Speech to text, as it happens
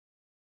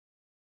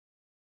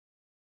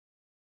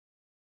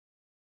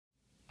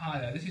Hi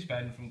there, this is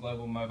Ben from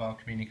Global Mobile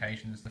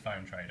Communications, the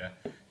phone trader.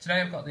 Today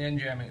I've got the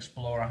NGM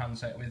Explorer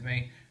handset with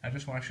me. I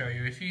just want to show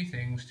you a few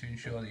things to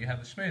ensure that you have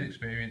a smooth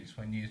experience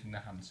when using the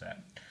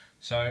handset.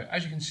 So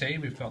as you can see,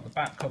 we've got the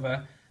back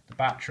cover, the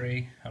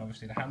battery, and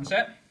obviously the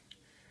handset.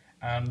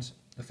 And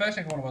the first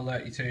thing I want to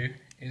alert you to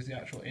is the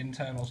actual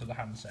internals of the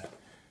handset.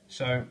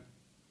 So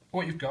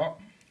what you've got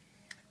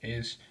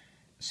is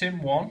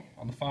SIM 1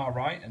 on the far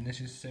right, and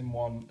this is SIM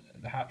 1,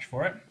 the hatch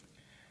for it.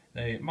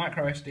 The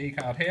micro SD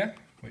card here,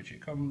 which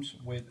it comes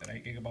with an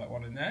 8GB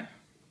one in there,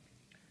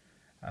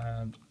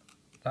 and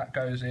that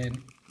goes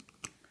in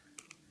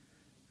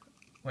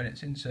when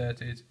it's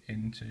inserted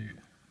into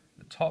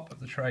the top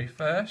of the tray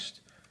first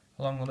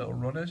along the little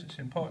runners. It's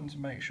important to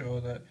make sure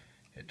that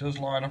it does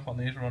line up on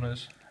these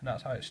runners, and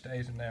that's how it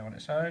stays in there on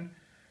its own.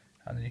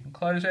 And then you can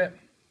close it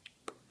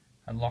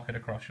and lock it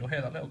across. You'll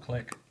hear that little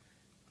click.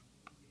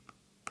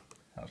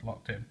 That's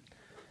locked in.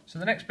 So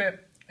the next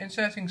bit,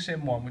 inserting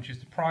SIM 1, which is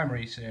the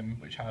primary SIM,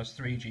 which has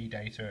 3G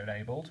data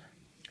enabled.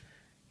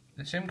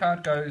 The SIM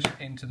card goes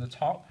into the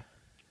top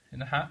in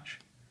the hatch,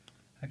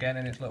 again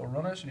in its little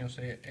runners, and you'll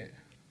see it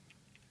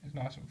is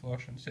nice and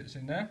flush and sits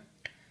in there.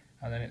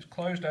 And then it's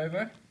closed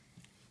over,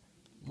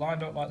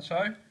 lined up like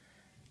so,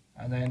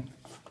 and then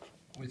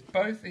with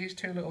both these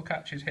two little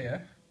catches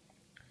here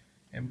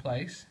in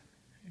place,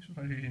 you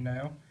sometimes use your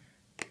nail,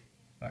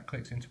 that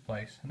clicks into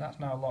place, and that's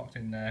now locked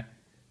in there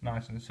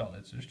nice and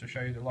solid. So just to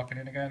show you the locking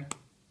in again,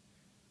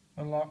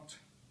 unlocked,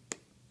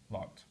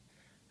 locked.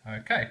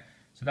 Okay,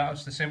 so that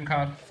was the SIM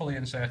card fully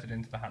inserted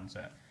into the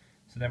handset.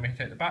 So then we can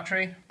take the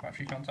battery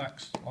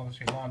contacts,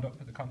 obviously lined up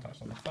with the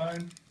contacts on the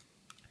phone,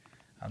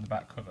 and the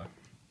back cover.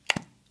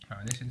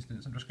 Now in this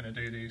instance I'm just going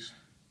to do these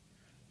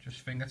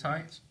just finger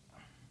tight.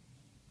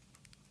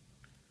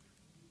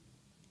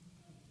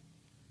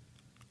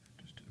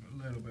 Just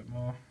do a little bit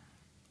more.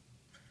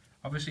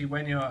 Obviously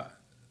when you're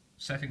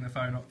setting the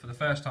phone up for the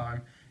first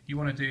time, you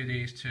want to do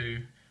these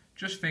to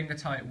just finger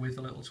tight with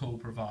the little tool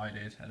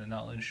provided, and then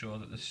that'll ensure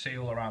that the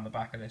seal around the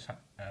back of this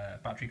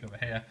battery cover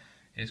here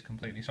is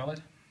completely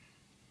solid.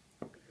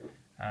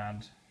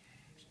 And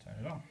just turn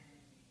it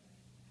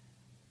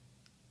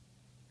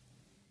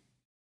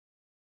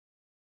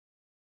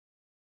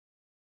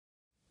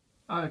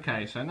on.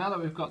 Okay, so now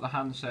that we've got the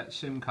handset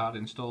SIM card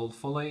installed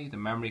fully, the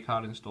memory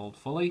card installed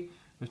fully,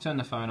 we've turned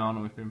the phone on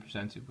and we've been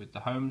presented with the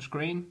home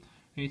screen.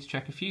 We need to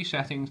check a few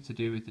settings to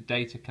do with the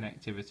data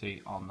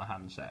connectivity on the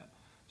handset.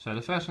 So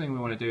the first thing we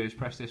want to do is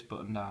press this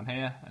button down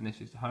here, and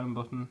this is the home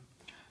button,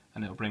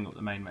 and it'll bring up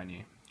the main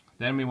menu.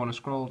 Then we want to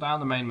scroll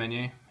down the main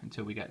menu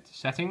until we get to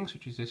settings,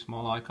 which is this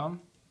small icon.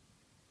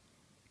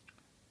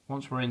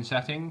 Once we're in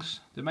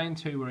settings, the main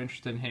two we're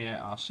interested in here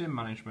are SIM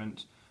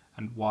management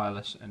and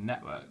wireless and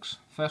networks.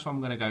 First one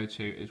I'm going to go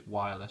to is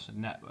wireless and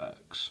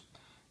networks.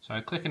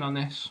 So clicking on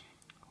this,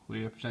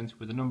 we are presented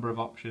with a number of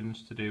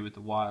options to do with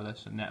the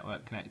wireless and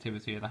network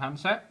connectivity of the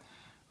handset.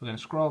 We're going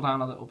to scroll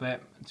down a little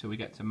bit until we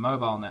get to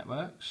mobile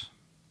networks,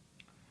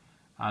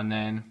 and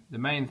then the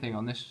main thing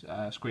on this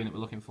screen that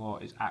we're looking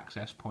for is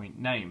access point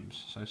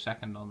names, so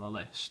second on the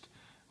list.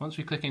 Once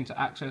we click into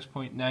access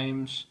point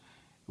names,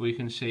 we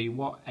can see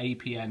what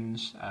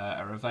APNs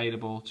are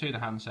available to the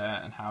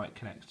handset and how it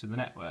connects to the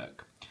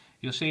network.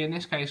 You'll see in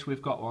this case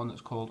we've got one that's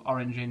called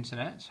Orange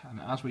Internet, and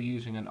as we're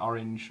using an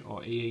Orange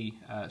or EE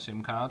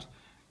SIM card,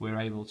 we're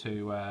able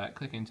to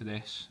click into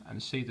this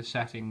and see the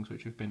settings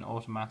which have been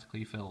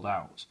automatically filled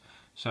out.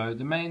 So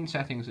the main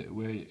settings that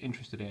we're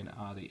interested in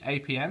are the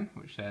APN,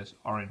 which says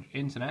Orange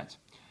Internet,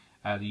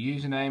 the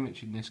username,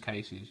 which in this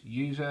case is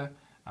user,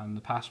 and the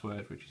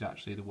password, which is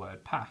actually the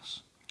word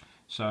pass.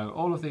 So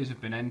all of these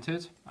have been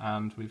entered,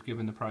 and we've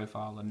given the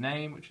profile a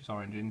name, which is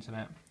Orange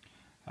Internet,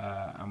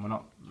 and we're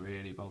not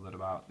really bothered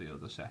about the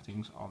other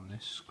settings on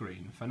this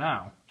screen for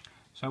now.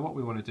 So what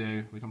we want to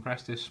do, we can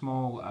press this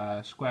small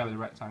square with a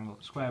rectangle,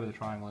 square with a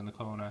triangle in the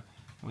corner,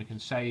 and we can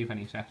save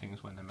any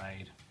settings when they're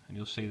made, and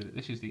you'll see that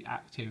this is the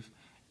active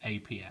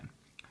APN.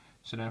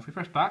 So now if we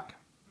press back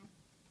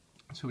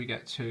until we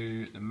get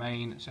to the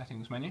main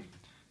settings menu,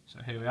 so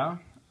here we are,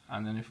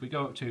 and then if we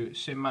go up to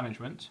SIM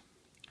management,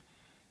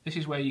 this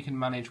is where you can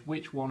manage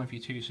which one of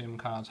your two SIM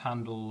cards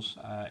handles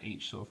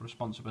each sort of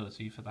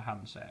responsibility for the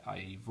handset,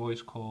 i.e.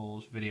 voice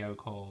calls, video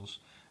calls,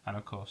 and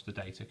of course the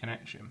data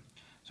connection.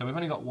 So we've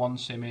only got one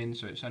SIM in,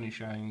 so it's only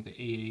showing the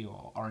EE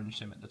or Orange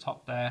SIM at the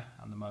top there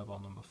and the mobile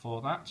number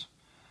for that.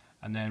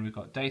 And then we've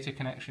got data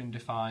connection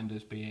defined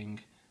as being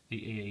the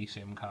EE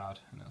SIM card,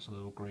 and that's a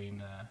little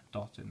green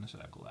dot in the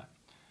circle there.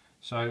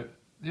 So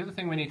the other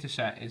thing we need to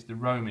set is the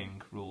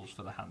roaming rules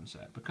for the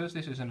handset. Because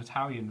this is an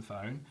Italian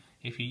phone,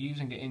 if you're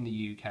using it in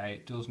the UK,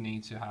 it does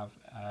need to have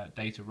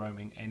data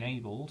roaming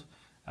enabled,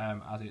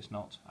 as it's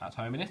not at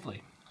home in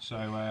Italy.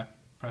 So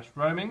press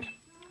roaming,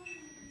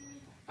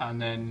 and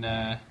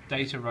then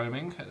data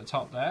roaming at the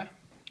top there,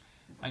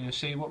 and you'll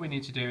see what we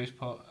need to do is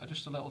put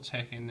just a little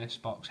tick in this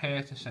box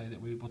here to say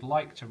that we would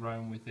like to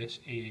roam with this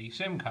EE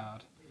SIM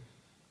card.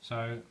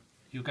 So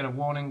you'll get a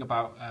warning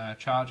about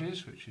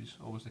charges, which is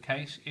always the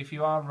case. If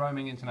you are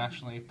roaming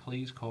internationally,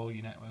 please call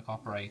your network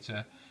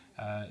operator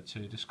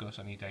to discuss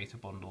any data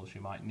bundles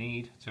you might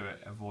need to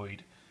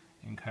avoid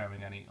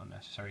incurring any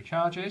unnecessary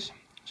charges.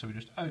 So we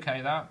just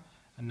OK that,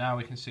 and now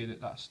we can see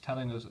that that's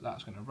telling us that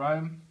that's going to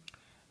roam.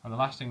 And the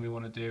last thing we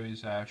want to do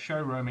is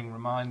show roaming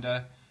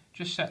reminder.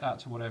 Just set that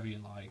to whatever you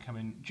like. I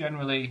mean,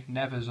 generally,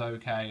 never's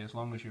okay as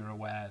long as you're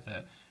aware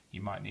that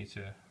you might need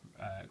to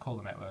call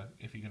the network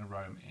if you're going to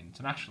roam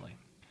internationally.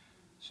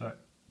 So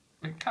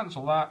we can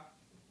cancel that,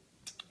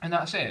 and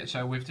that's it.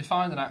 So we've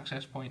defined an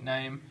access point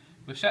name,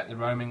 we've set the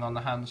roaming on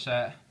the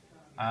handset,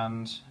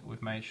 and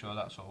we've made sure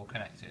that's all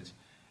connected.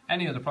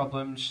 Any other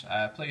problems,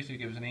 please do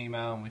give us an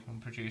email and we can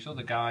produce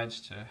other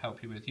guides to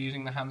help you with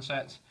using the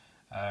handset.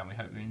 We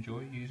hope you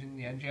enjoy using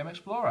the NGM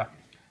Explorer.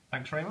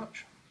 Thanks very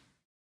much.